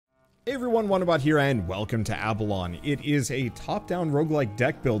Hey everyone, Wanderbot here and welcome to Abalon. It is a top-down roguelike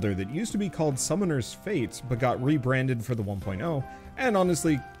deck builder that used to be called Summoner's Fate, but got rebranded for the 1.0, and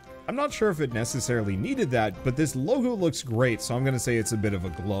honestly, I'm not sure if it necessarily needed that, but this logo looks great, so I'm going to say it's a bit of a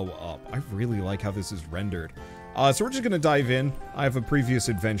glow up. I really like how this is rendered. So we're just going to dive in. I have a previous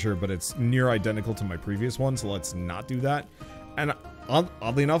adventure, but it's near identical to my previous one, so let's not do that. And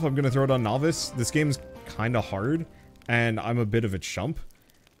oddly enough, I'm going to throw it on Novice. This game's kind of hard, and I'm a bit of a chump.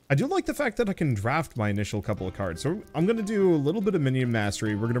 I do like the fact that I can draft my initial couple of cards, so I'm going to do a little bit of minion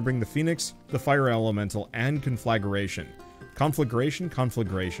mastery. We're going to bring the Phoenix, the Fire Elemental, and Conflagration.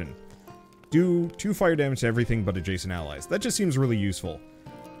 Conflagration. Do 2 fire damage to everything but adjacent allies. That just seems really useful.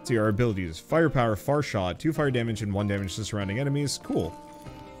 See, our abilities. Firepower, Far Shot, 2 fire damage and 1 damage to surrounding enemies. Cool.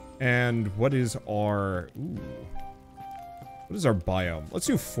 And what is our... what is our biome? Let's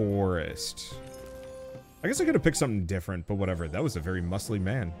do Forest. I guess I could have picked something different, but whatever. That was a very muscly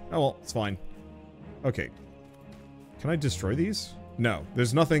man. Oh well, it's fine. Okay. Can I destroy these? No,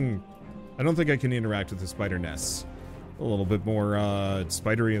 there's nothing... I don't think I can interact with the spider nests. A little bit more,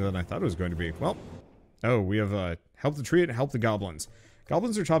 spidery than I thought it was going to be. Well, oh, we have, help the tree and help the goblins.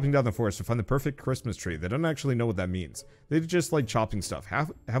 Goblins are chopping down the forest to find the perfect Christmas tree. They don't actually know what that means. They just like chopping stuff.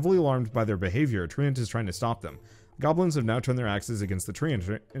 Heavily alarmed by their behavior, Treant is trying to stop them. Goblins have now turned their axes against the Treant,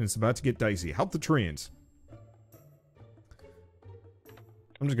 and it's about to get dicey. Help the Treant.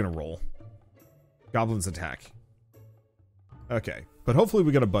 I'm just gonna roll. Goblins attack. Okay, but hopefully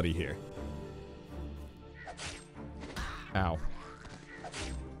we got a buddy here. Ow.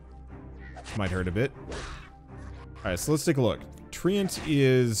 Might hurt a bit. Alright, so let's take a look. Treant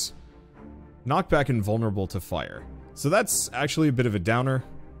is knockback and vulnerable to fire. So that's actually a bit of a downer.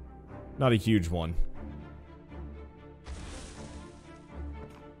 Not a huge one.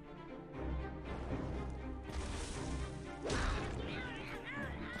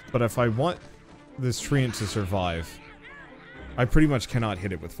 But if I want this Treant to survive, I pretty much cannot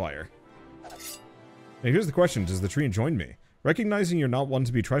hit it with fire. Now here's the question, does the Treant join me? Recognizing you're not one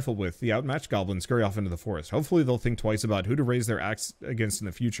to be trifled with, the outmatched goblins scurry off into the forest. Hopefully they'll think twice about who to raise their axe against in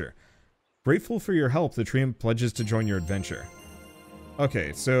the future. Grateful for your help, the Treant pledges to join your adventure.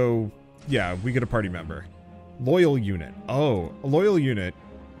 Okay, so yeah, we get a party member. Loyal unit. Oh, a loyal unit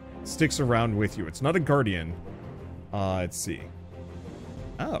sticks around with you. It's not a guardian. Let's see.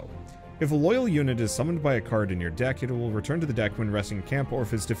 Oh. If a loyal unit is summoned by a card in your deck, it will return to the deck when resting camp or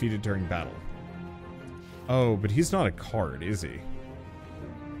if it's defeated during battle. Oh, but he's not a card, is he?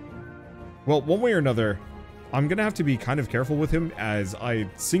 Well, one way or another, I'm gonna have to be kind of careful with him, as I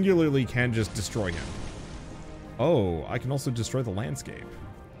singularly can just destroy him. Oh, I can also destroy the landscape.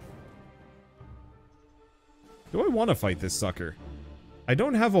 Do I want to fight this sucker? I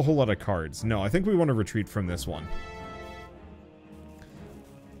don't have a whole lot of cards. No, I think we want to retreat from this one.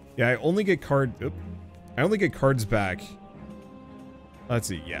 Yeah, I only get cards back. Let's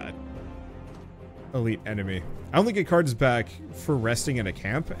see, yeah. Elite enemy. I only get cards back for resting in a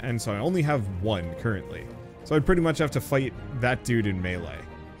camp, and so I only have 1 currently. So I'd pretty much have to fight that dude in melee.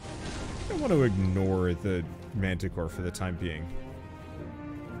 I want to ignore the Manticore for the time being.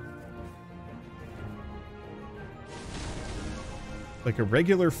 Like a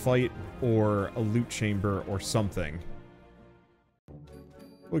regular fight or a loot chamber or something.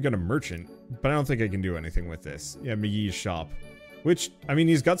 We got a merchant, but I don't think I can do anything with this. Yeah, McGee's shop. Which, I mean,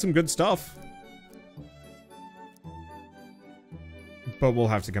 he's got some good stuff. But we'll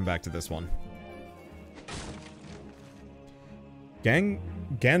have to come back to this one.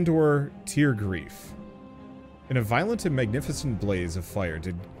 Gandor Teargrief. In a violent and magnificent blaze of fire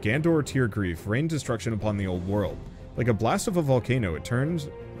did Gandor Teargrief rain destruction upon the old world. Like a blast of a volcano, it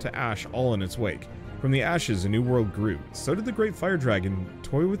turned to ash all in its wake. From the ashes, a new world grew. So did the great fire dragon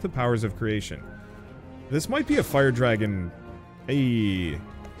toy with the powers of creation. This might be a fire dragon...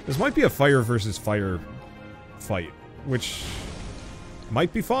 this might be a fire versus fire fight, which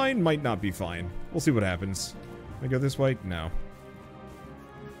might be fine, might not be fine. We'll see what happens. Can I go this way? No.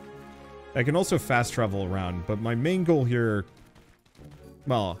 I can also fast travel around, but my main goal here...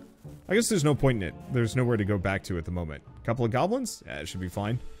 well, I guess there's no point in it. There's nowhere to go back to at the moment. Couple of goblins? Yeah, it should be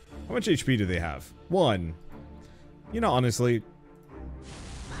fine. How much HP do they have? 1. You know, honestly,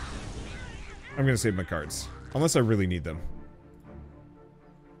 I'm gonna save my cards. Unless I really need them.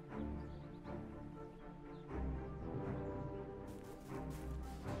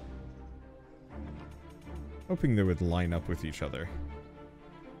 Hoping they would line up with each other.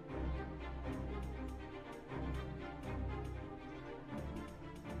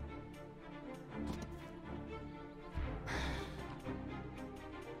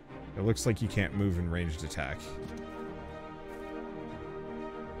 It looks like you can't move in ranged attack.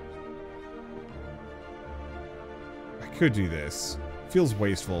 could do this. Feels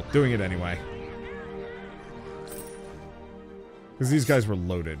wasteful. Doing it anyway. Because these guys were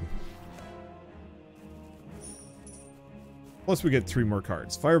loaded. Plus we get 3 more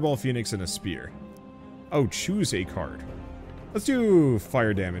cards. Fireball, Phoenix, and a Spear. Oh, choose a card. Let's do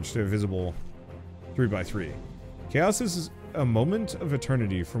fire damage to visible 3x3. Chaos is a moment of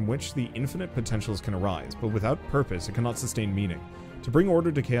eternity from which the infinite potentials can arise, but without purpose it cannot sustain meaning. To bring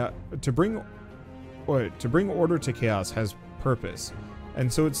order to chaos, to bring order to chaos has purpose,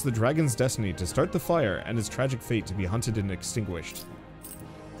 and so it's the dragon's destiny to start the fire and its tragic fate to be hunted and extinguished.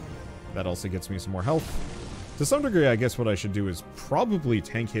 That also gets me some more health. To some degree, I guess what I should do is probably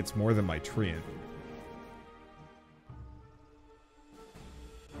tank hits more than my Treant.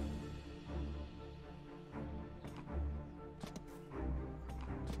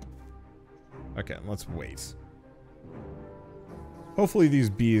 Okay, let's wait. Hopefully these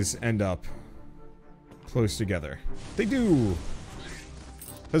bees end up close together. They do!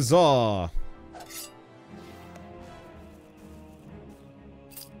 Huzzah!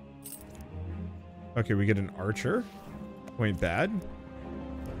 Okay, we get an archer. Point bad.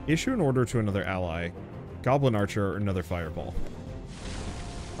 Issue an order to another ally. Goblin archer or another fireball.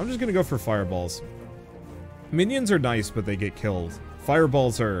 I'm just gonna go for fireballs. Minions are nice, but they get killed.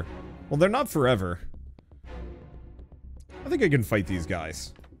 Fireballs are... well, they're not forever. I think I can fight these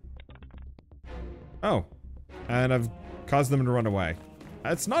guys. Oh. And I've caused them to run away.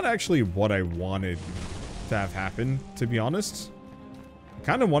 That's not actually what I wanted to have happen, to be honest. I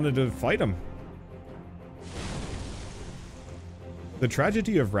kind of wanted to fight them. The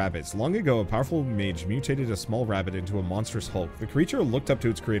tragedy of rabbits. Long ago, a powerful mage mutated a small rabbit into a monstrous hulk. The creature looked up to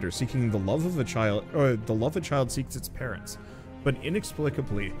its creator, seeking the love of a child, or the love a child seeks its parents. But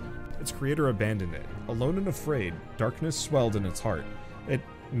inexplicably, its creator abandoned it. Alone and afraid, darkness swelled in its heart. It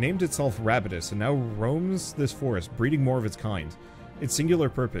named itself Rabbitus and now roams this forest, breeding more of its kind. Its singular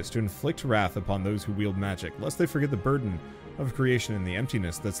purpose, to inflict wrath upon those who wield magic, lest they forget the burden of creation and the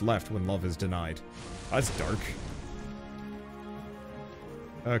emptiness that's left when love is denied. That's dark.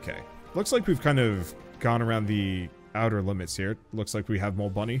 Okay. Looks like we've kind of gone around the outer limits here. Looks like we have Mole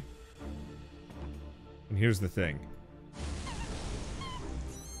Bunny. And here's the thing.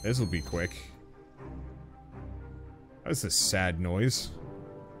 This'll be quick. That's a sad noise.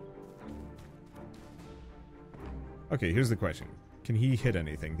 Okay, here's the question. Can he hit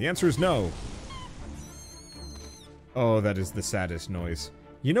anything? The answer is no. Oh, that is the saddest noise.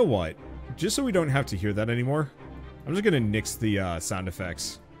 You know what? Just so we don't have to hear that anymore, I'm just gonna nix the sound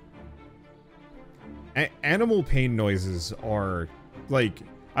effects. Animal pain noises are, like...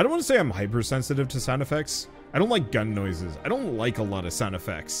 I don't want to say I'm hypersensitive to sound effects. I don't like gun noises. I don't like a lot of sound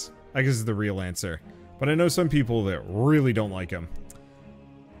effects. I guess is the real answer. But I know some people that really don't like them.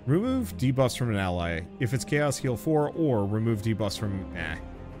 Remove debuffs from an ally. If it's Chaos, heal 4, or remove debuffs from...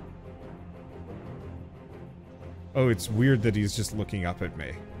 Oh, it's weird that he's just looking up at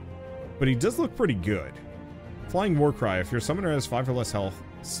me. But he does look pretty good. Flying Warcry. If your summoner has 5 or less health,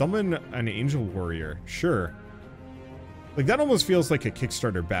 summon an Angel Warrior. Sure. Like, that almost feels like a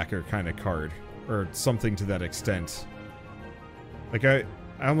Kickstarter backer kind of card. Or something to that extent. Like, I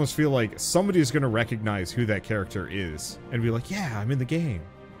almost feel like somebody's gonna recognize who that character is. And be like, yeah, I'm in the game.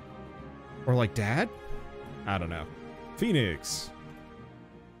 Or like, Dad? I don't know. Phoenix.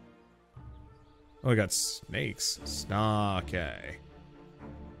 Oh, I got snakes. Okay.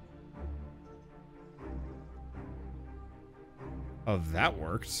 Oh, that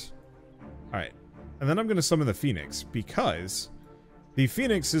worked. Alright. And then I'm gonna summon the Phoenix, because the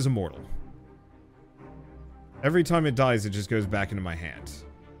Phoenix is immortal. Every time it dies, it just goes back into my hand.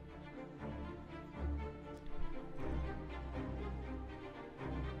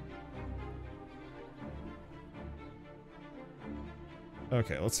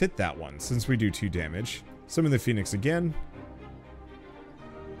 Okay, let's hit that one, since we do 2 damage. Summon the Phoenix again.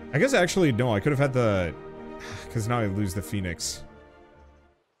 I guess actually, no, I could have had the... because now I lose the Phoenix.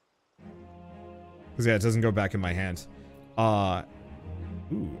 Because, yeah, it doesn't go back in my hand.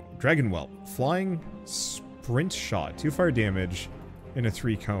 Ooh, Dragon Whelp. Flying Sprint Shot. 2 fire damage in a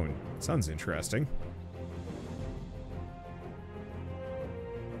 3 cone. Sounds interesting.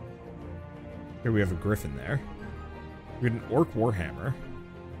 Here we have a Griffin there. We got an Orc Warhammer.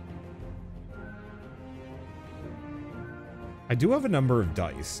 I do have a number of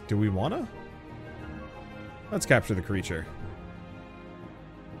dice. Do we wanna? Let's capture the creature.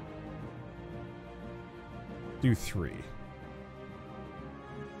 Do 3.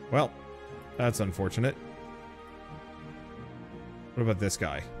 Well, that's unfortunate. What about this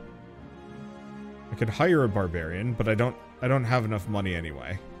guy? I could hire a barbarian, but I don't have enough money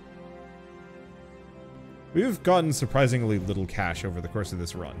anyway. We've gotten surprisingly little cash over the course of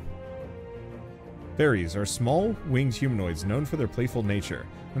this run. Fairies are small, winged humanoids known for their playful nature.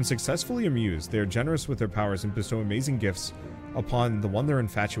 When successfully amused, they are generous with their powers and bestow amazing gifts upon the one they're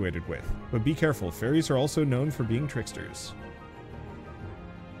infatuated with. But be careful, fairies are also known for being tricksters.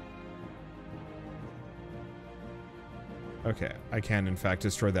 Okay, I can in fact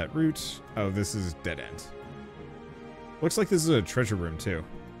destroy that route. Oh, this is dead end. Looks like this is a treasure room too.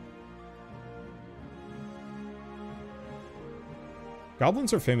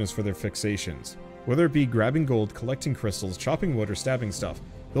 Goblins are famous for their fixations. Whether it be grabbing gold, collecting crystals, chopping wood, or stabbing stuff,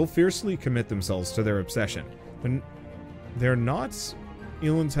 they'll fiercely commit themselves to their obsession. They're not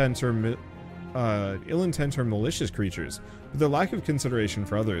ill-intent or malicious creatures, but their lack of consideration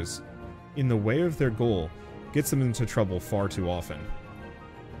for others in the way of their goal gets them into trouble far too often.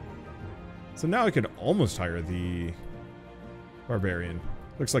 So now I could almost hire the barbarian.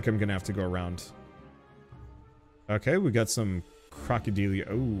 Looks like I'm gonna have to go around. Okay, we got some crocodilia.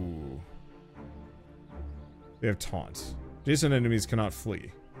 Oh. They have taunt. Adjacent enemies cannot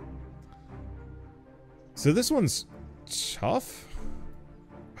flee. So this one's tough?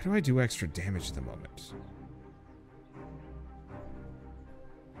 Why do I do extra damage at the moment?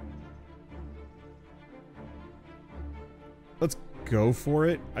 Let's go for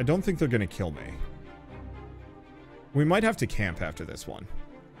it. I don't think they're gonna kill me. We might have to camp after this one.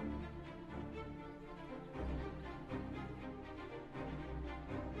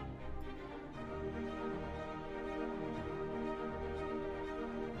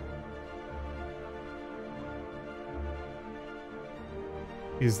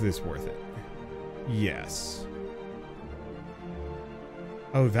 Is this worth it? Yes.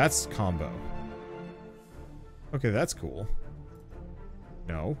 Oh, that's combo. Okay, that's cool.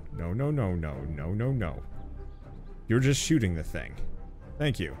 No, no, no, no, no, no, no, no. You're just shooting the thing.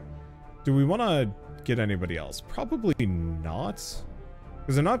 Thank you. Do we want to get anybody else? Probably not.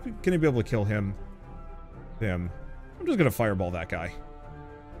 Because they're not going to be able to kill him. I'm just going to fireball that guy.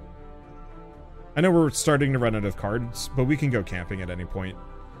 I know we're starting to run out of cards, but we can go camping at any point.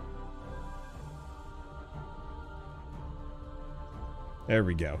 There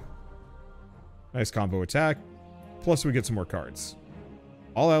we go. Nice combo attack. Plus we get some more cards.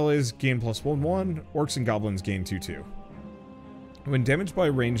 All allies gain +1/1. Orcs and goblins gain 2/2. When damaged by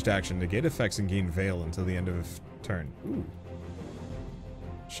a ranged action, negate effects and gain Veil until the end of turn. Ooh.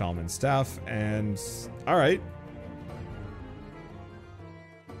 Shaman staff and... Alright.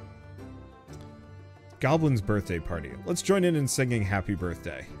 Goblin's birthday party. Let's join in singing happy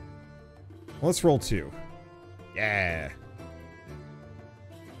birthday. Let's roll 2. Yeah.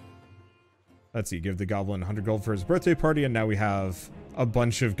 Let's see, give the goblin 100 gold for his birthday party, and now we have a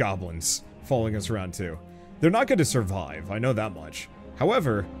bunch of goblins following us around too. They're not going to survive, I know that much.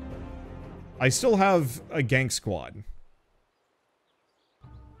 However, I still have a gank squad.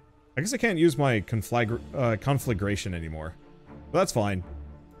 I guess I can't use my conflagration anymore. But that's fine.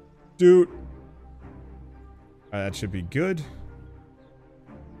 Dude. That should be good.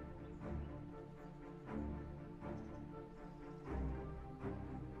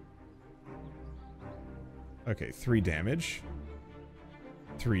 Okay, 3 damage.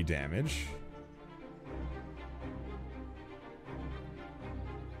 3 damage.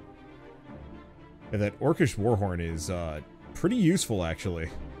 Yeah, that Orcish Warhorn is pretty useful, actually.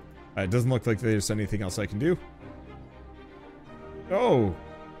 It doesn't look like there's anything else I can do. Oh,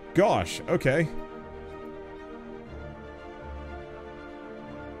 gosh, okay.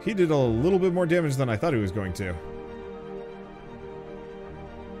 He did a little bit more damage than I thought he was going to.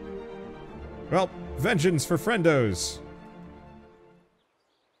 Well, vengeance for friendos!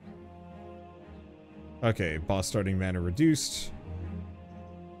 Okay, boss starting mana reduced.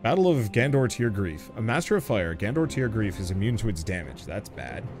 Battle of Gandor Tear Grief. A master of fire, Gandor Tear Grief is immune to its damage. That's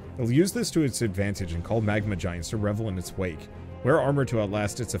bad. They'll use this to its advantage and call magma giants to revel in its wake. Wear armor to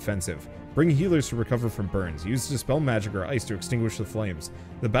outlast its offensive. Bring healers to recover from burns. Use dispel magic or ice to extinguish the flames.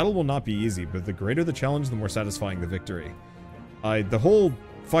 The battle will not be easy, but the greater the challenge, the more satisfying the victory. The whole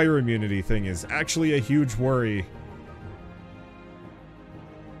fire immunity thing is actually a huge worry.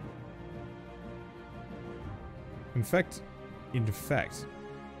 Infect.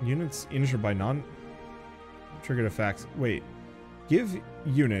 Units injured by non-triggered effects. Wait. Give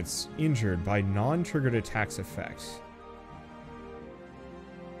units injured by non-triggered attacks effects.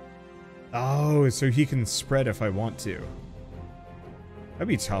 Oh, so he can spread if I want to. That'd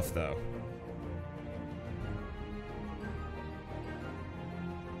be tough, though.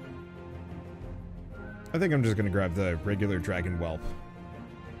 I think I'm just gonna grab the regular dragon whelp.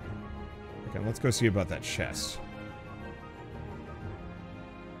 Okay, let's go see about that chest.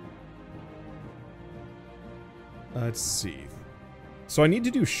 Let's see. So I need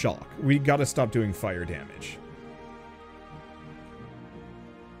to do shock. We gotta stop doing fire damage.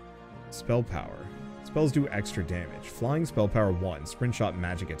 Spell power. Spells do extra damage. Flying spell power 1. Sprint shot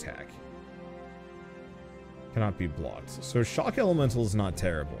magic attack. Cannot be blocked. So shock elemental is not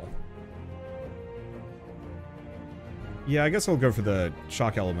terrible. Yeah, I guess I'll go for the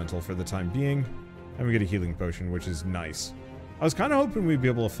shock elemental for the time being. And we get a healing potion, which is nice. I was kind of hoping we'd be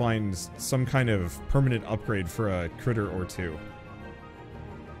able to find some kind of permanent upgrade for a critter or two.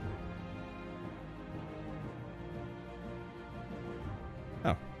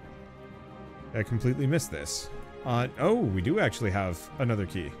 Oh. I completely missed this. Oh, we do actually have another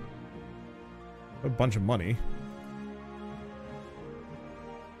key. A bunch of money.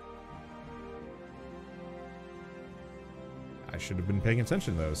 I should have been paying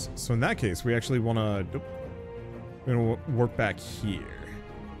attention to those. So in that case, we actually want to... We're going to work back here.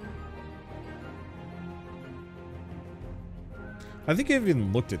 I think I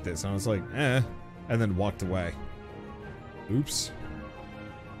even looked at this and I was like, eh. And then walked away. Oops.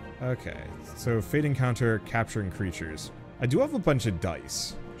 Okay. So fate encounter, capturing creatures. I do have a bunch of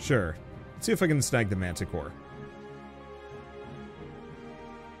dice. Sure. Let's see if I can snag the manticore.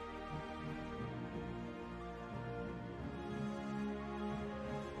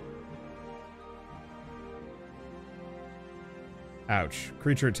 Ouch.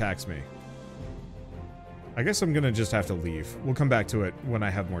 Creature attacks me. I guess I'm gonna just have to leave. We'll come back to it when I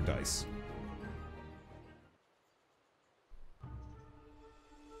have more dice.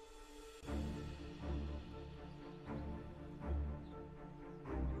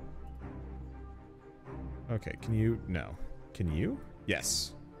 Okay, can you? No. Can you?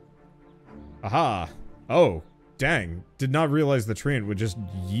 Yes. Aha! Oh, dang. Did not realize the treant would just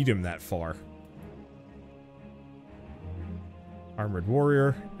yeet him that far. Armored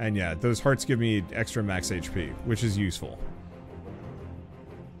warrior, and yeah, those hearts give me extra max HP, which is useful.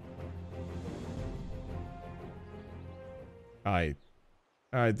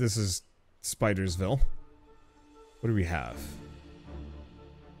 This is Spidersville. What do we have?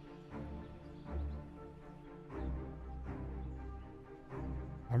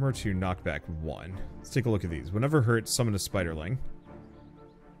 Armor 2, knockback 1. Let's take a look at these. Whenever hurt, summon a spiderling.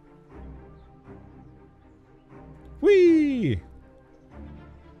 Whee!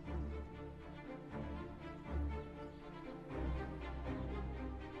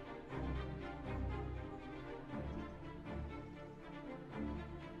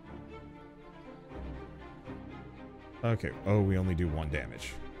 Okay. Oh, we only do 1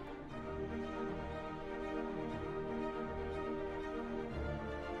 damage.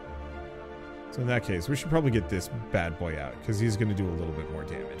 So in that case, we should probably get this bad boy out, because he's going to do a little bit more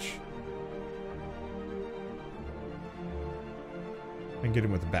damage. And get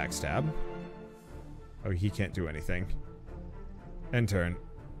him with a backstab. Oh, he can't do anything. End turn.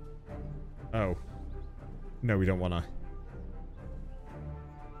 Oh. No, we don't want to.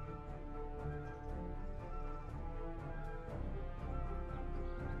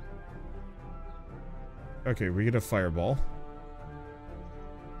 Okay, we get a fireball.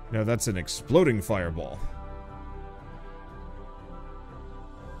 No, that's an exploding fireball.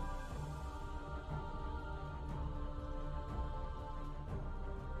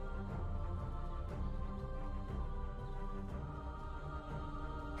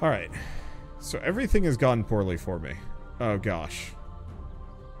 Alright. So everything has gone poorly for me. Oh gosh.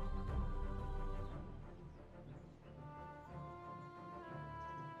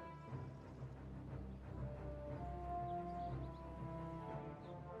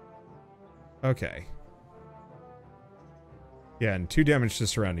 Okay. Yeah, and 2 damage to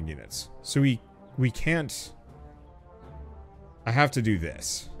surrounding units. So we can't... I have to do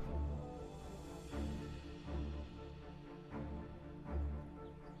this.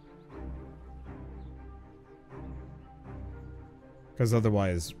 Because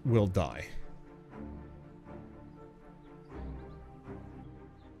otherwise, we'll die.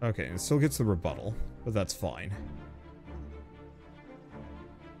 Okay, and it still gets the rebuttal, but that's fine.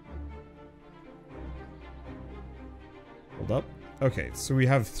 Hold up. Okay, so we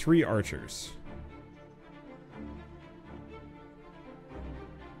have 3 archers.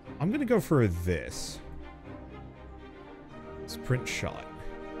 I'm gonna go for this. Sprint shot.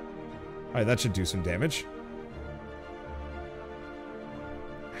 Alright, that should do some damage.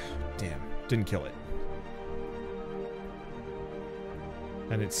 Damn, didn't kill it.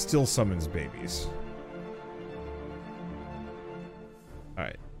 And it still summons babies.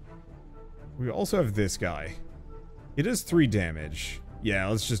 Alright. We also have this guy. It is 3 damage. Yeah,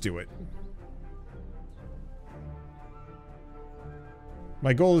 let's just do it.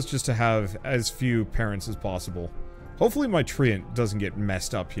 My goal is just to have as few parents as possible. Hopefully my treant doesn't get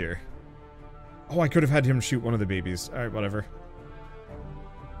messed up here. Oh, I could have had him shoot one of the babies. Alright, whatever.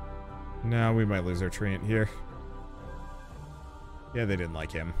 Now we might lose our treant here. Yeah, they didn't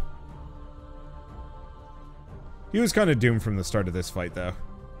like him. He was kind of doomed from the start of this fight, though.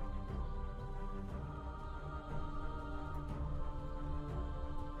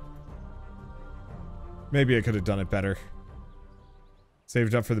 Maybe I could have done it better.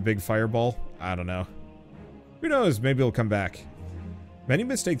 Saved up for the big fireball? I don't know. Who knows? Maybe he'll come back. Many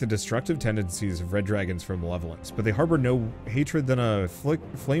mistake the destructive tendencies of red dragons for malevolence, but they harbor no hatred than a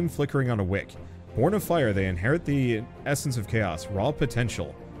flame flickering on a wick. Born of fire, they inherit the essence of chaos, raw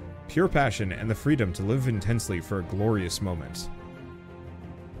potential, pure passion, and the freedom to live intensely for a glorious moment.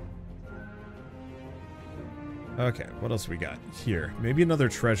 Okay, what else we got here? Maybe another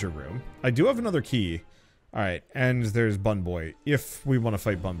treasure room. I do have another key. Alright, and there's Bun Boy, if we want to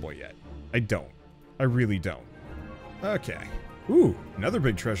fight Bun Boy yet. I don't. I really don't. Okay. Ooh, another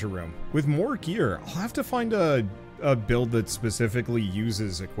big treasure room. With more gear. I'll have to find a build that specifically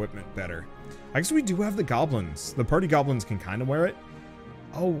uses equipment better. I guess we do have the goblins. The party goblins can kind of wear it.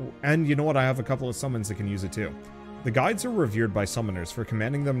 Oh, and you know what? I have a couple of summons that can use it too. The guides are revered by summoners for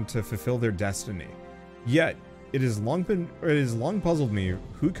commanding them to fulfill their destiny. Yet, it has long puzzled me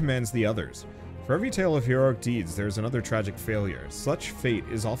who commands the others. For every tale of heroic deeds, there is another tragic failure. Such fate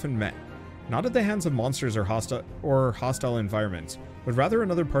is often met, not at the hands of monsters or hostile environments, but rather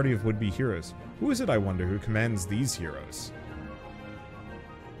another party of would-be heroes. Who is it, I wonder, who commands these heroes?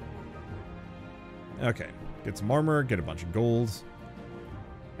 Okay, get some armor, get a bunch of gold.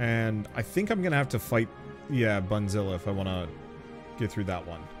 And I think I'm gonna have to fight, yeah, Bunzilla if I want to get through that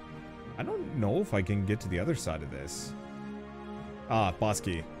one. I don't know if I can get to the other side of this. Ah, boss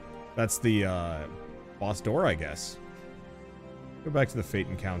key. That's the boss door, I guess. Go back to the fate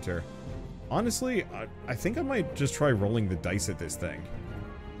encounter. Honestly, I think I might just try rolling the dice at this thing.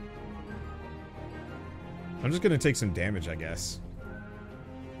 I'm just gonna take some damage, I guess.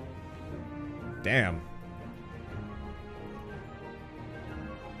 Damn.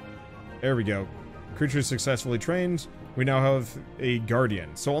 There we go. Creature successfully trained. We now have a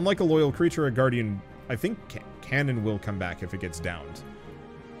guardian. So unlike a loyal creature, a guardian, I think, can and will come back if it gets downed.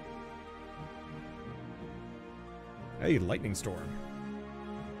 Hey, lightning storm.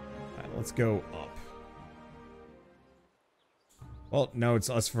 Alright, let's go up. Well, now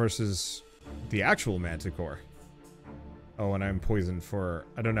it's us versus the actual Manticore. Oh, and I'm poisoned for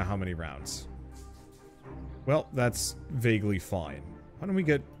I don't know how many rounds. Well, that's vaguely fine. Why don't we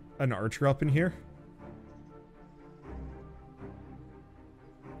get an archer up in here?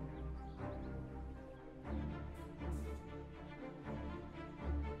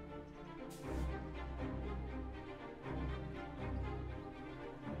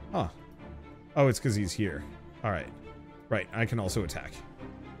 Huh. Oh, it's because he's here. Alright. Right, I can also attack.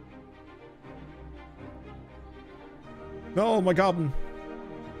 No, my goblin!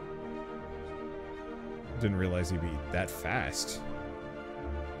 Didn't realize he'd be that fast.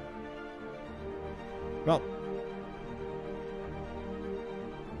 Well.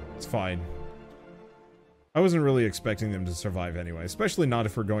 It's fine. I wasn't really expecting them to survive anyway, especially not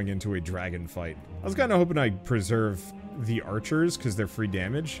if we're going into a dragon fight. I was kind of hoping I'd preserve the archers, because they're free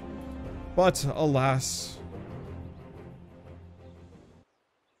damage. But, alas...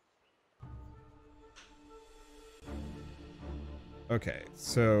 Okay,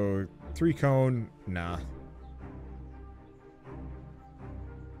 so... 3 cone... Nah.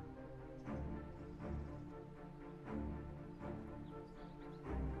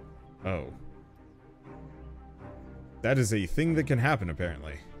 Oh. That is a thing that can happen,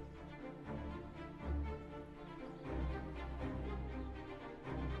 apparently.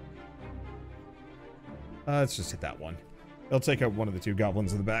 Let's just hit that one. They'll take out one of the 2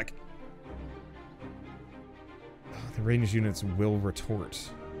 goblins in the back. Oh, the ranged units will retort.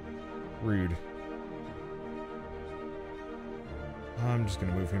 Rude. I'm just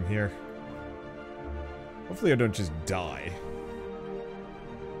gonna move him here. Hopefully I don't just die.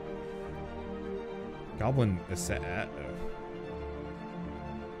 Goblin is set at...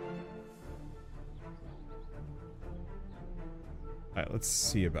 Alright, let's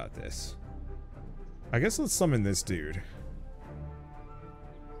see about this. I guess let's summon this dude.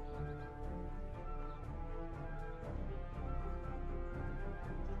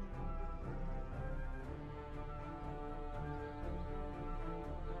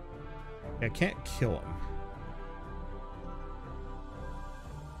 I can't kill him.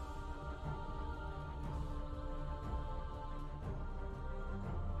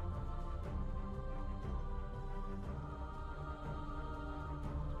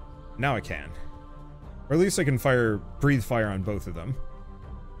 now I can. Or at least I can breathe fire on both of them.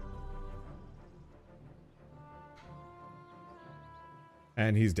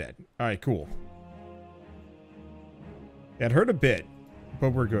 And he's dead. Alright, cool. Yeah, it hurt a bit,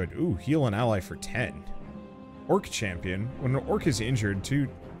 but we're good. Ooh, heal an ally for 10. Orc champion. When an orc is injured,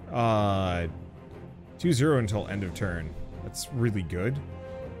 2-0 until end of turn. That's really good.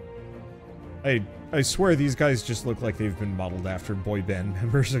 I swear these guys just look like they've been modeled after boy band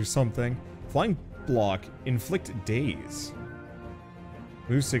members or something. Flying block, inflict daze.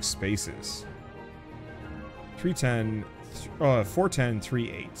 Move 6 spaces. 310, 410,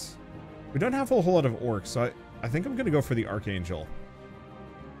 38. We don't have a whole lot of orcs, so I think I'm gonna go for the Archangel.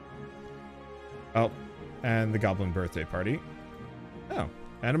 Oh, and the Goblin birthday party. Oh,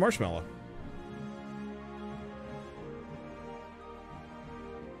 and a marshmallow.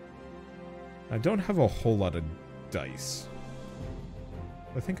 I don't have a whole lot of dice.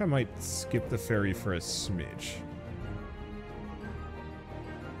 I think I might skip the fairy for a smidge.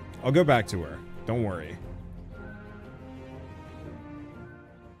 I'll go back to her. Don't worry.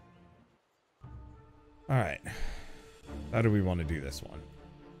 Alright. How do we want to do this one?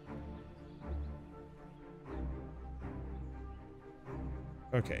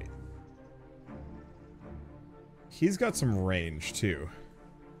 Okay. He's got some range, too.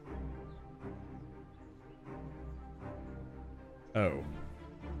 Oh.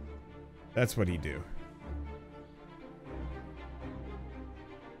 That's what he'd do.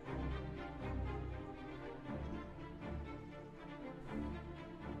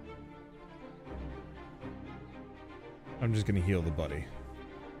 I'm just gonna heal the buddy.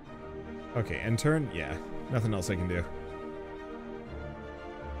 Okay, end turn? Yeah. Nothing else I can do.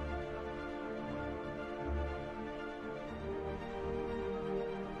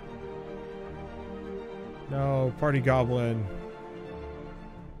 No, party goblin.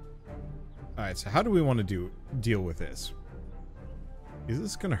 Alright, so how do we want to deal with this? Is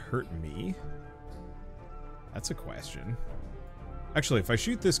this gonna hurt me? That's a question. Actually, if I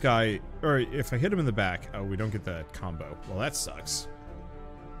shoot this guy, or if I hit him in the back, oh, we don't get the combo. Well, that sucks.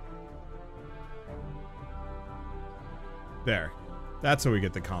 There. That's how we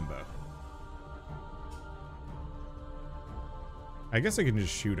get the combo. I guess I can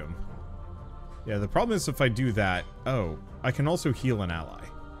just shoot him. Yeah, the problem is if I do that... Oh, I can also heal an ally.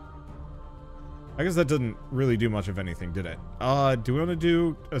 I guess that didn't really do much of anything, did it? Do we want to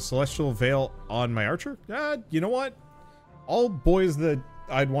do a Celestial Veil on my archer? You know what? All boys that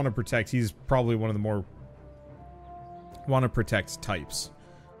I'd want to protect, he's probably one of the more want to protect types.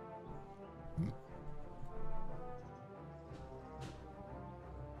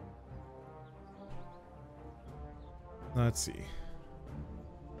 Let's see.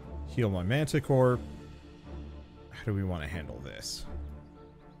 Heal my Manticore. How do we want to handle this?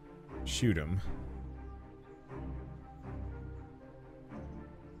 Shoot him.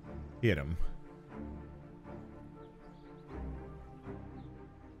 Hit him.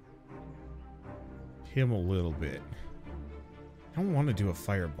 Hit him a little bit. I don't want to do a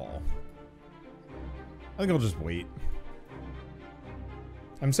fireball. I think I'll just wait.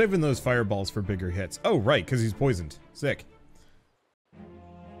 I'm saving those fireballs for bigger hits. Oh, right, because he's poisoned. Sick.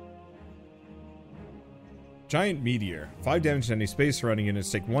 Giant Meteor. 5 damage to any space surrounding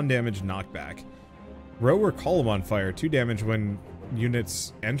units. Take 1 damage knockback. Row or column on fire. 2 damage when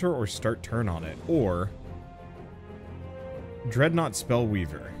units enter or start turn on it. Or Dreadnought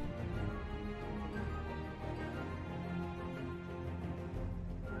Spellweaver.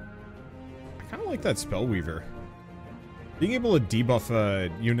 I kind of like that Spellweaver. Being able to debuff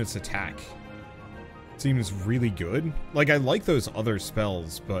a unit's attack seems really good. Like, I like those other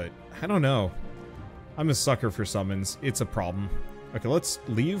spells, but I don't know. I'm a sucker for summons. It's a problem. Okay, let's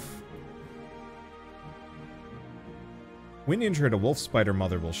leave. When injured, a wolf spider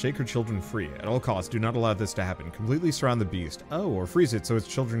mother will shake her children free. At all costs, do not allow this to happen. Completely surround the beast. Oh, or freeze it so its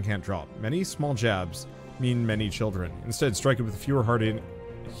children can't drop. Many small jabs mean many children. Instead, strike it with fewer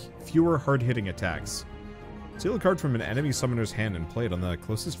hard-hitting attacks. Steal a card from an enemy summoner's hand and play it on the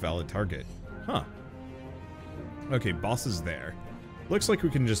closest valid target. Huh. Okay, boss is there. Looks like we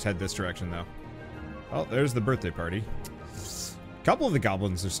can just head this direction, though. Oh, there's the birthday party. A couple of the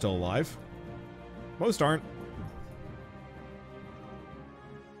goblins are still alive. Most aren't.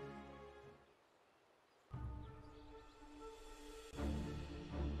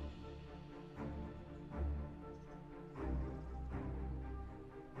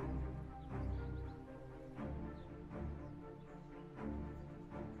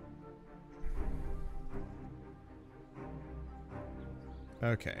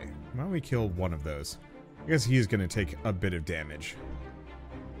 Okay, why don't we kill one of those? I guess he's gonna take a bit of damage.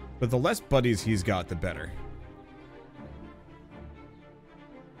 But the less buddies he's got, the better.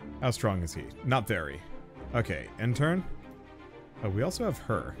 How strong is he? Not very. Okay, end turn. Oh, we also have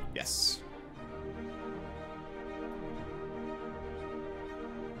her. Yes.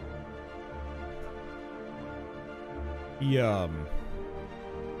 He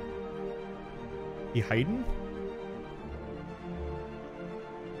hiding?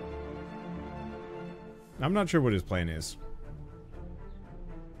 I'm not sure what his plan is.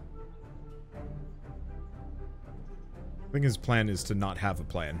 I think his plan is to not have a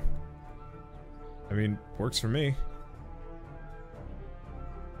plan. I mean, works for me.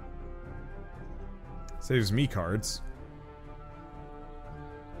 Saves me cards.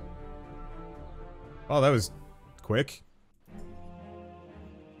 Oh, that was quick.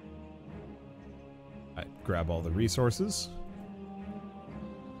 I grab all the resources.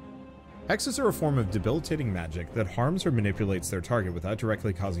 Hexes are a form of debilitating magic that harms or manipulates their target without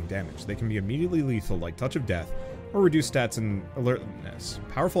directly causing damage. They can be immediately lethal, like Touch of Death, or reduce stats and alertness.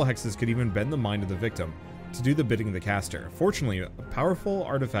 Powerful hexes could even bend the mind of the victim to do the bidding of the caster. Fortunately, powerful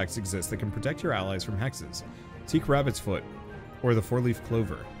artifacts exist that can protect your allies from hexes. Seek Rabbit's Foot, or the Four-Leaf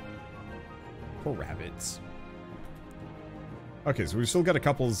Clover. Poor rabbits. Okay, so we've still got a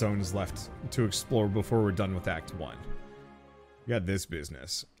couple of zones left to explore before we're done with Act 1. We got this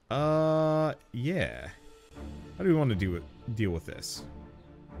business. Yeah. How do we want to deal with this?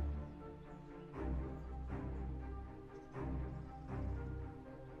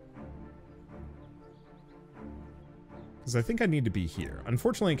 Because I think I need to be here.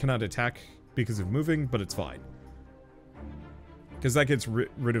 Unfortunately, I cannot attack because of moving, but it's fine. Because that gets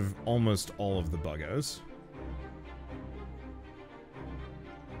rid of almost all of the buggos.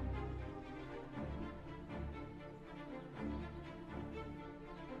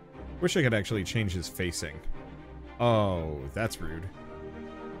 Wish I could actually change his facing. Oh, that's rude.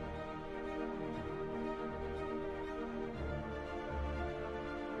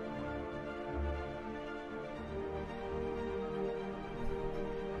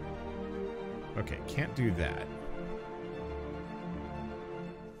 Okay, can't do that.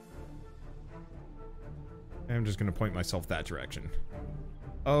 I'm just gonna point myself that direction.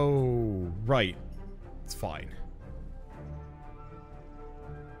 Oh, right. It's fine.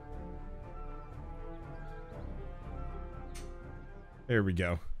 There we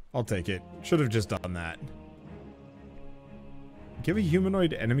go. I'll take it. Should have just done that. Give a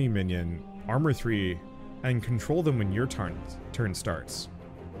humanoid enemy minion armor 3 and control them when your turn starts.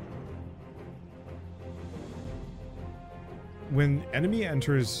 When enemy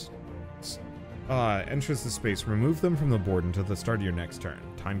enters the space, remove them from the board until the start of your next turn.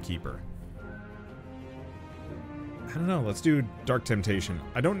 Timekeeper. I don't know. Let's do Dark Temptation.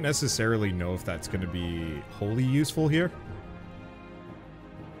 I don't necessarily know if that's going to be wholly useful here.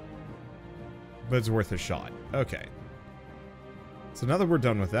 But it's worth a shot. Okay. So now that we're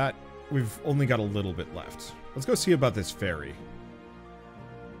done with that, we've only got a little bit left. Let's go see about this fairy.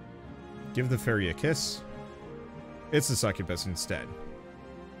 Give the fairy a kiss. It's a succubus instead.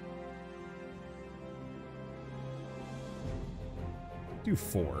 Do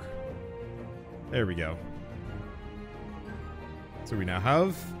 4. There we go. So we now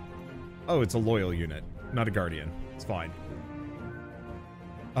have... Oh, it's a loyal unit, not a guardian. It's fine.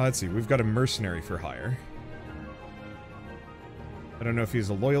 Let's see, we've got a mercenary for hire. I don't know if he's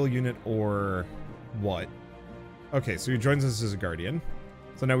a loyal unit or what. Okay, so he joins us as a guardian.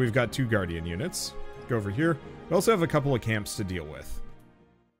 So now we've got 2 guardian units. Go over here. We also have a couple of camps to deal with.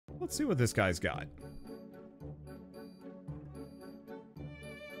 Let's see what this guy's got.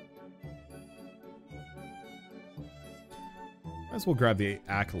 Might as well grab the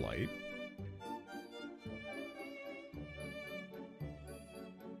Acolyte.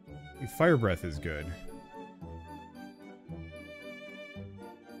 Fire Breath is good.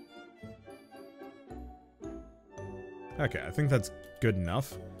 Okay, I think that's good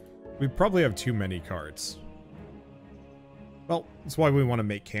enough. We probably have too many cards. Well, that's why we want to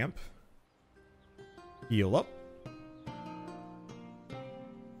make camp. Heal up.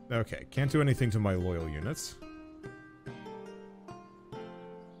 Okay, can't do anything to my loyal units.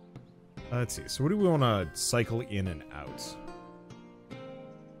 Let's see, so what do we want to cycle in and out?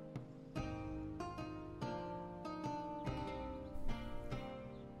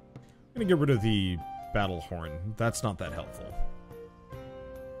 I'm gonna get rid of the Battle Horn. That's not that helpful.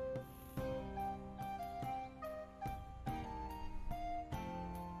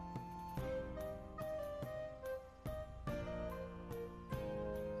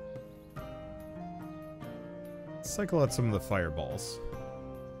 Cycle out some of the fireballs.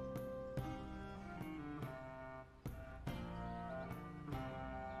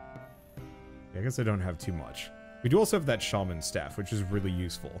 I guess I don't have too much. We do also have that shaman staff, which is really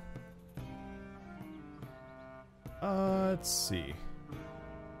useful. Let's see.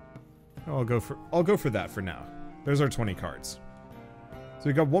 I'll go for that for now. There's our 20 cards. So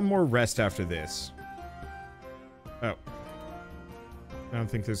we got one more rest after this. Oh. I don't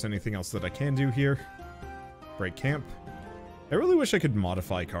think there's anything else that I can do here. Break camp. I really wish I could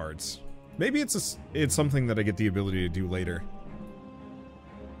modify cards. Maybe it's something that I get the ability to do later.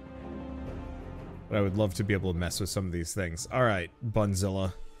 But I would love to be able to mess with some of these things. Alright,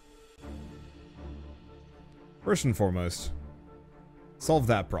 Bunzilla. First and foremost, solve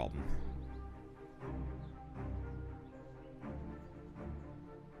that problem.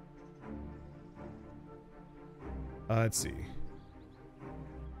 Let's see.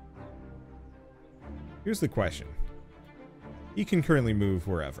 Here's the question. He can currently move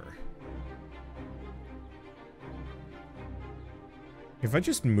wherever. If I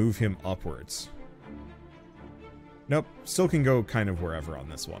just move him upwards... Nope, still can go kind of wherever on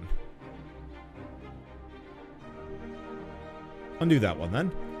this one. Undo that one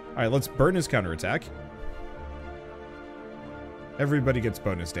then. Alright, let's burn his counterattack. Everybody gets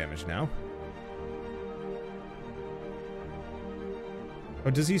bonus damage now. Oh,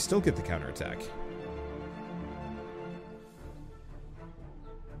 does he still get the counterattack?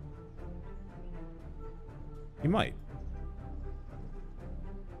 He might.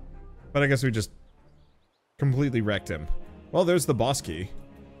 But I guess we just completely wrecked him. Well, there's the boss key.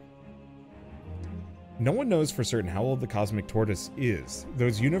 No one knows for certain how old the cosmic tortoise is, though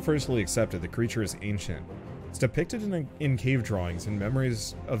it's universally accepted the creature is ancient. It's depicted in cave drawings, and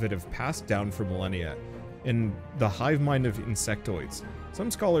memories of it have passed down for millennia in the hive mind of insectoids.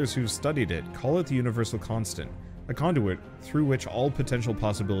 Some scholars who've studied it call it the universal constant, a conduit through which all potential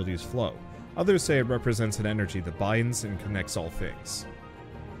possibilities flow. Others say it represents an energy that binds and connects all things.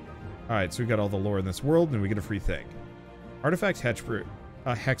 Alright, so we got all the lore in this world, and we get a free thing. Artifact hexproof.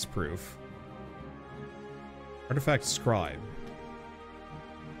 Artifact scribe.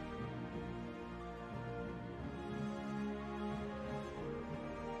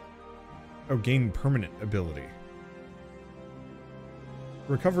 Oh, gain permanent ability.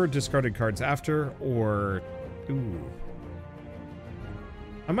 Recover discarded cards after, or... Ooh.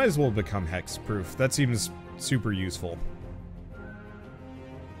 I might as well become hexproof. That seems super useful.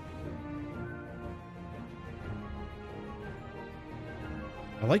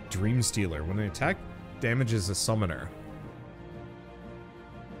 I like Dream Stealer. When an attack damages a summoner,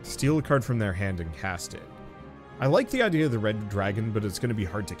 steal a card from their hand and cast it. I like the idea of the red dragon, but it's going to be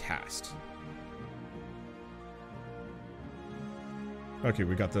hard to cast. Okay,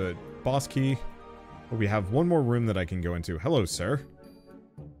 we got the boss key. But we have one more room that I can go into. Hello, sir.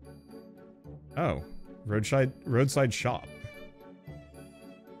 Oh, roadside shop.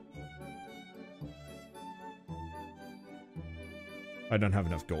 I don't have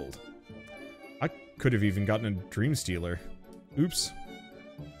enough gold. I could have even gotten a Dream Stealer. Oops.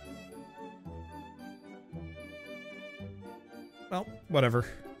 Well, whatever.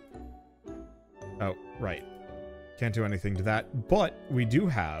 Oh, right. Can't do anything to that, but we do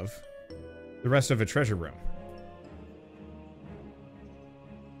have the rest of a treasure room.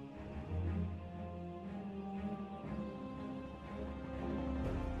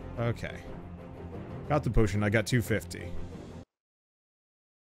 Okay. Got the potion, I got 250.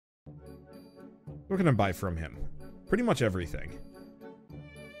 What can I buy from him? Pretty much everything.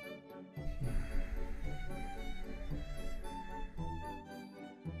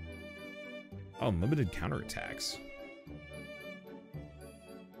 Oh, unlimited counterattacks.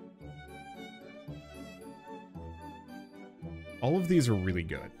 All of these are really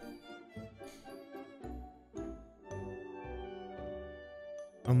good.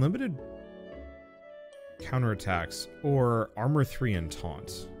 Unlimited counterattacks or armor 3 and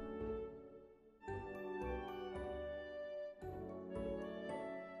taunt.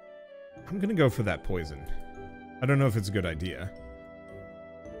 I'm gonna go for that poison. I don't know if it's a good idea.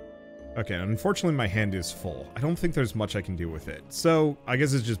 Okay, unfortunately my hand is full. I don't think there's much I can do with it. So, I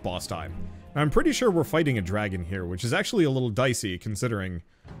guess it's just boss time. Now, I'm pretty sure we're fighting a dragon here, which is actually a little dicey considering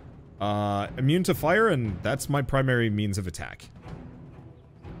immune to fire, and that's my primary means of attack.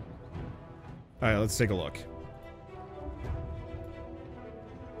 Alright, let's take a look.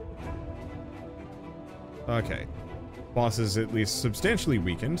 Okay. Boss is at least substantially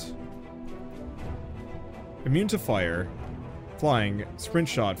weakened. Immune to fire. Flying. Sprint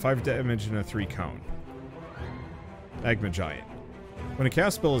shot. 5 damage and a 3 cone. Magma Giant. When a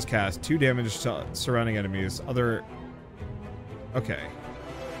cast spell is cast, 2 damage to surrounding enemies. Other... Okay.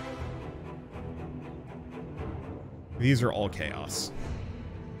 These are all chaos.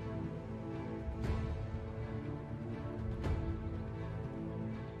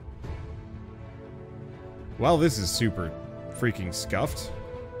 Well, this is super freaking scuffed.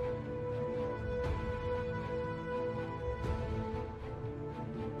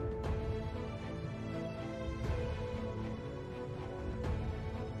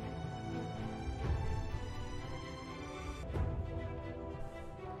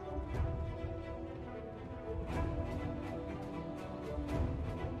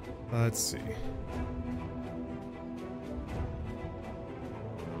 Let's see.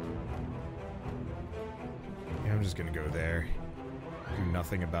 Yeah, I'm just gonna go there. Do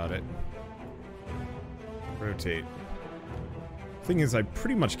nothing about it. Rotate. Thing is, I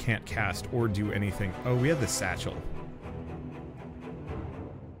pretty much can't cast or do anything. Oh, we had the satchel.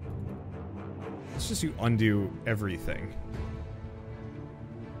 Let's just do undo everything.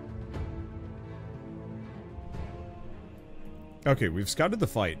 Okay, we've scouted the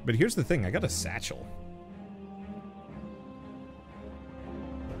fight, but here's the thing, I got a satchel.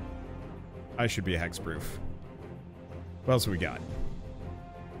 I should be hexproof. What else we got?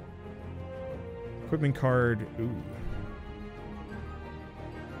 Equipment card, ooh.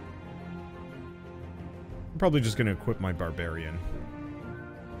 I'm probably just gonna equip my barbarian.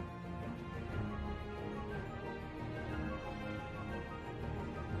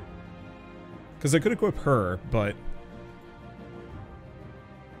 Because I could equip her, but...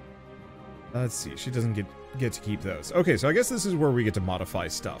 let's see, she doesn't get to keep those. Okay, so I guess this is where we get to modify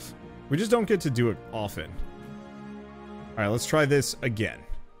stuff. We just don't get to do it often. Alright, let's try this again.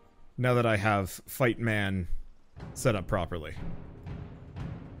 Now that I have Fight Man set up properly.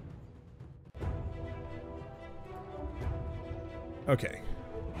 Okay.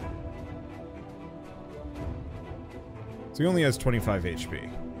 So he only has 25 HP.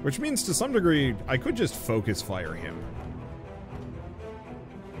 Which means to some degree, I could just focus fire him.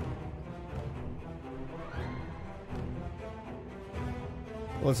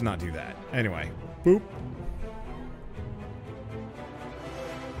 Let's not do that. Anyway, boop.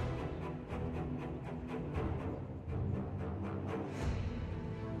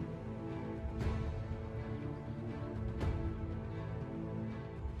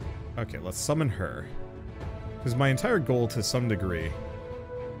 Okay, let's summon her. Because my entire goal to some degree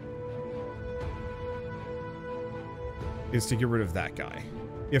is to get rid of that guy,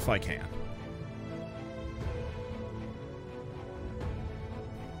 if I can.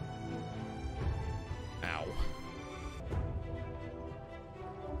 Ow.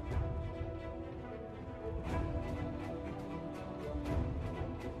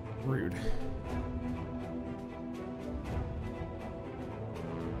 Rude.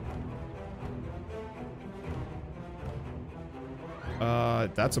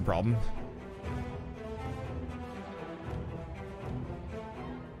 That's a problem.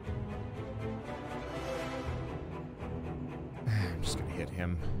 I'm just gonna hit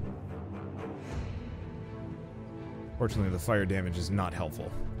him. Fortunately, the fire damage is not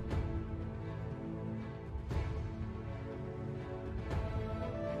helpful.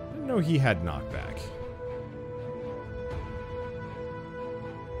 I didn't know he had knockback.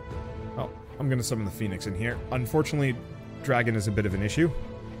 Oh, I'm gonna summon the Phoenix in here. Unfortunately, Dragon is a bit of an issue.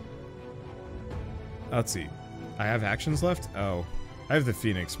 Let's see. I have actions left? Oh. I have the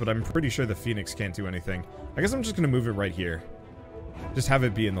Phoenix, but I'm pretty sure the Phoenix can't do anything. I guess I'm just gonna move it right here. Just have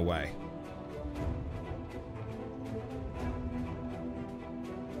it be in the way.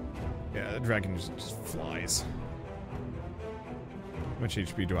 Yeah, the Dragon just flies. How much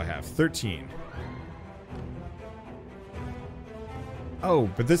HP do I have? 13. Oh,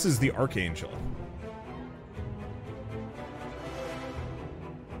 but this is the Archangel.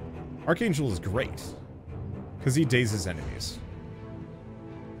 Archangel is great, because he dazes enemies.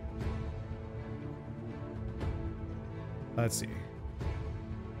 Let's see.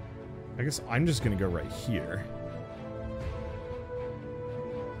 I guess I'm just going to go right here.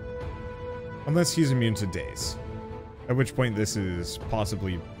 Unless he's immune to daze. At which point this is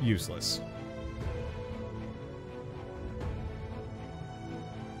possibly useless.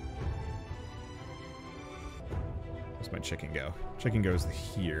 Where's my chicken go? Chicken goes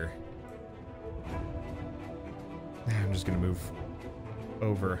here. I'm just gonna move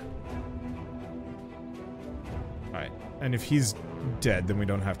over. Alright, and if he's dead, then we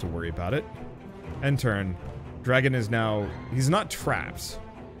don't have to worry about it. End turn. Dragon is now... he's not trapped.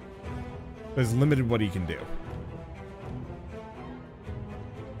 But it's limited what he can do.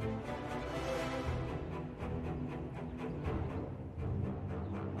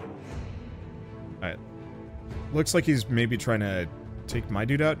 Alright. Looks like he's maybe trying to take my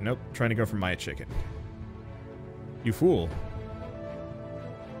dude out. Nope, trying to go for my chicken. You fool.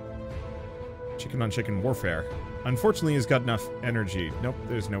 Chicken on chicken warfare. Unfortunately, he's got enough energy. Nope,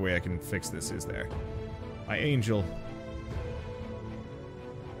 there's no way I can fix this, is there? My angel.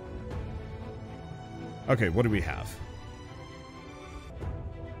 Okay, what do we have?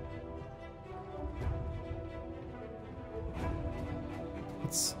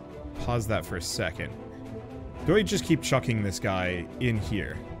 Let's pause that for a second. Do I just keep chucking this guy in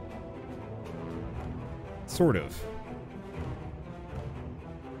here? Sort of.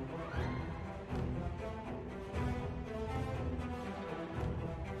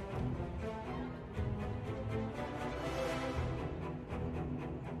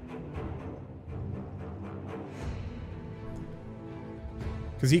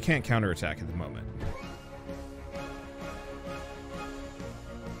 Because he can't counterattack at the moment.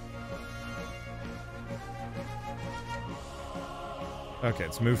 Okay,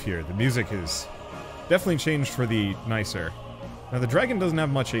 let's move here. The music is definitely changed for the nicer. Now, the dragon doesn't have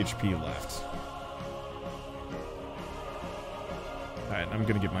much HP left. Alright, I'm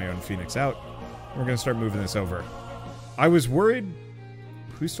gonna get my own Phoenix out. We're gonna start moving this over. I was worried...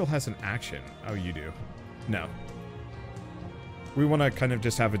 Who still has an action? Oh, you do. No. We want to kind of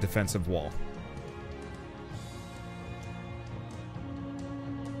just have a defensive wall.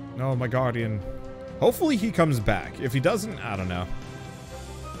 No, my guardian. Hopefully he comes back. If he doesn't, I don't know.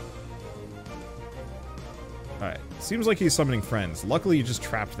 Alright. Seems like he's summoning friends. Luckily, he just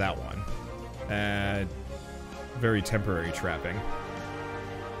trapped that one. Very temporary trapping.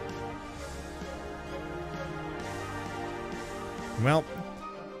 Well,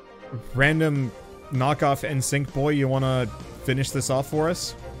 random knockoff NSYNC boy, you want to finish this off for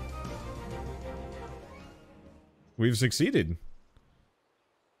us? We've succeeded.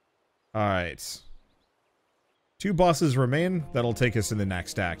 Alright. 2 bosses remain. That'll take us to the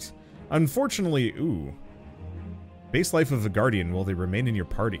next act. Unfortunately, ooh. Base life of the Guardian while they remain in your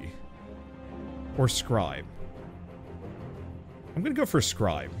party. Or Scribe. I'm gonna go for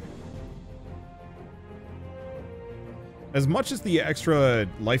Scribe. As much as the extra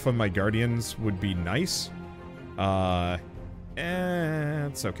life on my Guardians would be nice,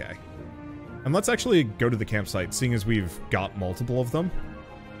 it's okay. And let's actually go to the campsite, seeing as we've got multiple of them.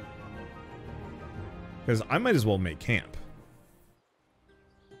 Because I might as well make camp.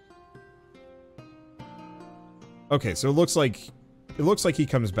 Okay, so it looks like he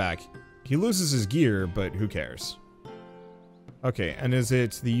comes back. He loses his gear, but who cares? Okay, and is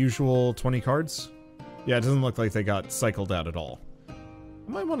it the usual 20 cards? Yeah, it doesn't look like they got cycled out at all. I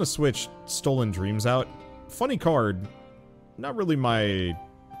might want to switch Stolen Dreams out. Funny card. Not really my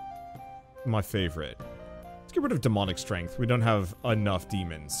favorite. Let's get rid of Demonic Strength. We don't have enough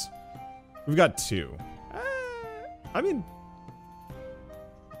demons. We've got 2. I mean...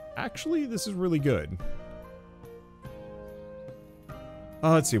 Actually, this is really good.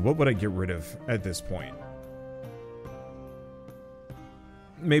 Let's see, what would I get rid of at this point?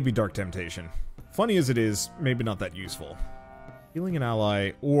 Maybe Dark Temptation. Funny as it is, maybe not that useful. Healing an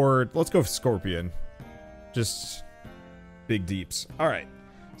ally, or let's go for Scorpion. Just big deeps. Alright.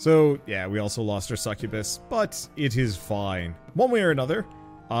 So, yeah, we also lost our Succubus, but it is fine. One way or another,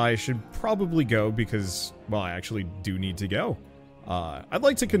 I should probably go because, well, I actually do need to go. I'd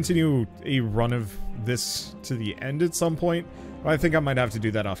like to continue a run of this to the end at some point, but I think I might have to do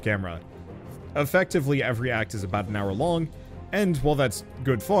that off camera. Effectively, every act is about an hour long, and while that's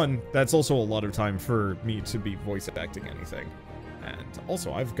good fun, that's also a lot of time for me to be voice acting anything. And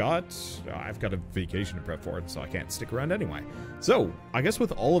also, I've got a vacation to prep for, so I can't stick around anyway. So, I guess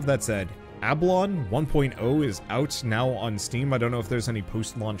with all of that said, Abalon 1.0 is out now on Steam. I don't know if there's any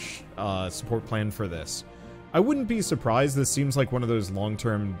post-launch support plan for this. I wouldn't be surprised. This seems like one of those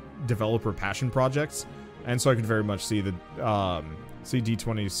long-term developer passion projects, and so I could very much see the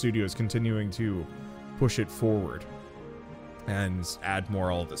D20 Studios continuing to push it forward and add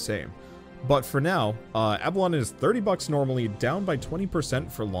more all the same. But for now, Abalon is $30 normally, down by 20%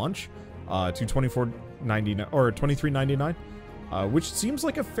 for launch to $24.99 or $23.99, which seems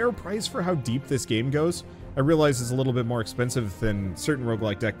like a fair price for how deep this game goes. I realize it's a little bit more expensive than certain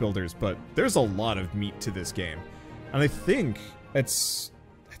roguelike deck builders, but there's a lot of meat to this game. And I think it's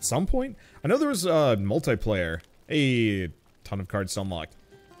at some point, I know there was multiplayer, a ton of cards still unlocked.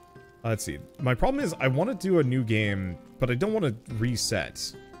 Let's see. My problem is I want to do a new game, but I don't want to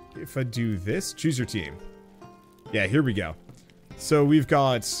reset. If I do this, choose your team. Yeah, here we go. So we've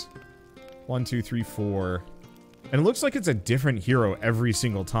got 1, 2, 3, 4. And it looks like it's a different hero every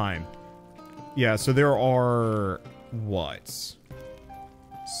single time. Yeah, so there are, what?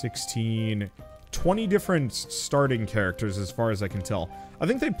 16, 20 different starting characters as far as I can tell. I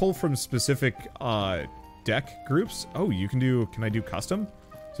think they pull from specific deck groups. Oh, you can do, can I do custom?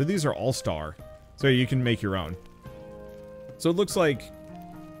 So these are all-star. So you can make your own. So it looks like...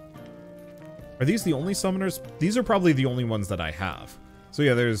 Are these the only summoners? These are probably the only ones that I have. So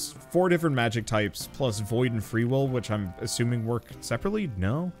yeah, there's 4 different magic types, plus Void and Free Will, which I'm assuming work separately?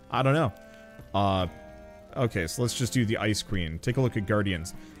 No? I don't know. Okay, so let's just do the Ice Queen. Take a look at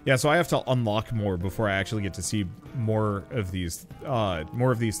Guardians. Yeah, so I have to unlock more before I actually get to see more of these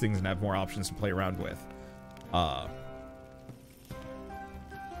things and have more options to play around with.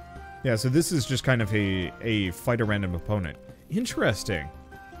 Yeah, so this is just kind of a fight a random opponent. Interesting.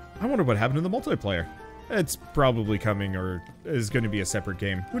 I wonder what happened to the multiplayer. It's probably coming or is going to be a separate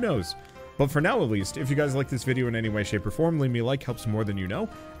game. Who knows? But for now, at least, if you guys like this video in any way, shape, or form, leave me a like, helps more than you know.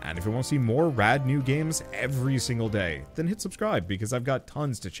 And if you want to see more rad new games every single day, then hit subscribe, because I've got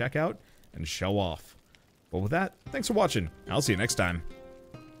tons to check out and show off. But with that, thanks for watching. I'll see you next time.